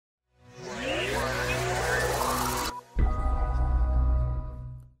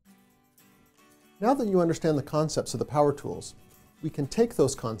Now that you understand the concepts of the power tools, we can take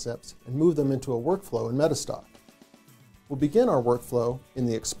those concepts and move them into a workflow in MetaStock. We'll begin our workflow in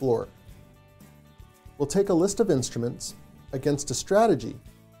the Explorer. We'll take a list of instruments against a strategy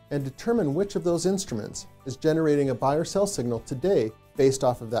and determine which of those instruments is generating a buy or sell signal today based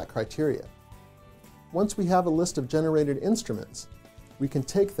off of that criteria. Once we have a list of generated instruments, we can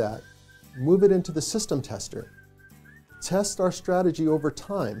take that, move it into the system tester, test our strategy over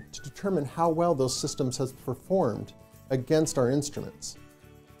time to determine how well those systems have performed against our instruments.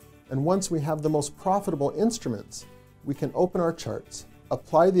 And once we have the most profitable instruments, we can open our charts,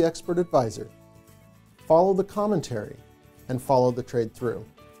 apply the expert advisor, follow the commentary, and follow the trade through.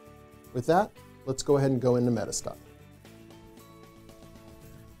 With that, let's go ahead and go into MetaStock.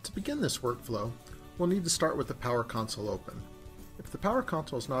 To begin this workflow, we'll need to start with the Power Console open. If the Power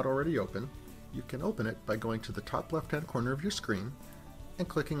Console is not already open, you can open it by going to the top left-hand corner of your screen and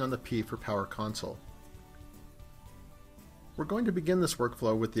clicking on the P for Power Console. We're going to begin this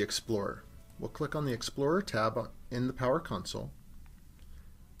workflow with the Explorer. We'll click on the Explorer tab in the Power Console.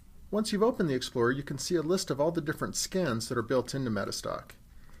 Once you've opened the Explorer, you can see a list of all the different scans that are built into MetaStock.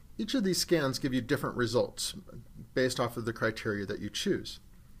 Each of these scans give you different results based off of the criteria that you choose.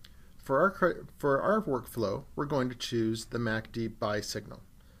 For our workflow, we're going to choose the MACD buy signal.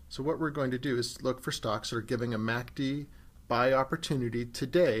 So what we're going to do is look for stocks that are giving a MACD buy opportunity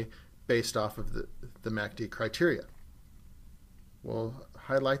today based off of the MACD criteria. We'll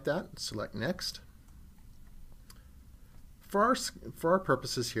highlight that and select Next. For our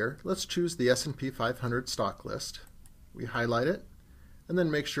purposes here, let's choose the S&P 500 stock list. We highlight it and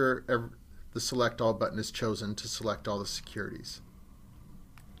then make sure the Select All button is chosen to select all the securities.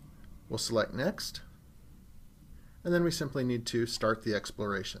 We'll select Next, and then we simply need to start the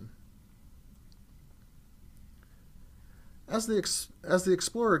exploration. As the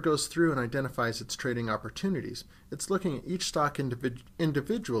Explorer goes through and identifies its trading opportunities, it's looking at each stock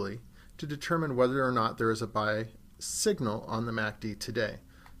individually to determine whether or not there is a buy signal on the MACD today.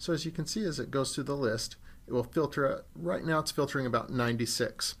 So as you can see, as it goes through the list, it will filter. Right now it's filtering about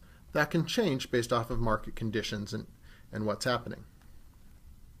 96. That can change based off of market conditions and what's happening.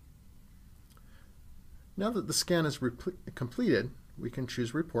 Now that the scan is completed, we can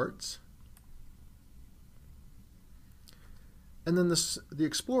choose Reports. And then the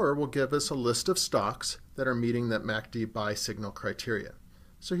Explorer will give us a list of stocks that are meeting that MACD buy signal criteria.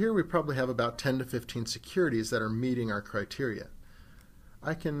 So here we probably have about 10 to 15 securities that are meeting our criteria.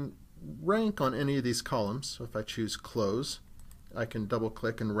 I can rank on any of these columns. So if I choose Close, I can double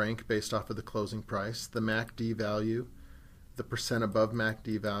click and rank based off of the closing price, the MACD value, the percent above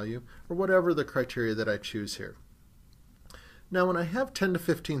MACD value, or whatever the criteria that I choose here. Now when I have 10 to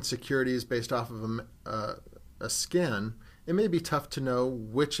 15 securities based off of a scan, it may be tough to know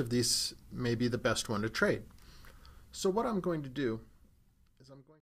which of these may be the best one to trade. So what I'm going to do is I'm going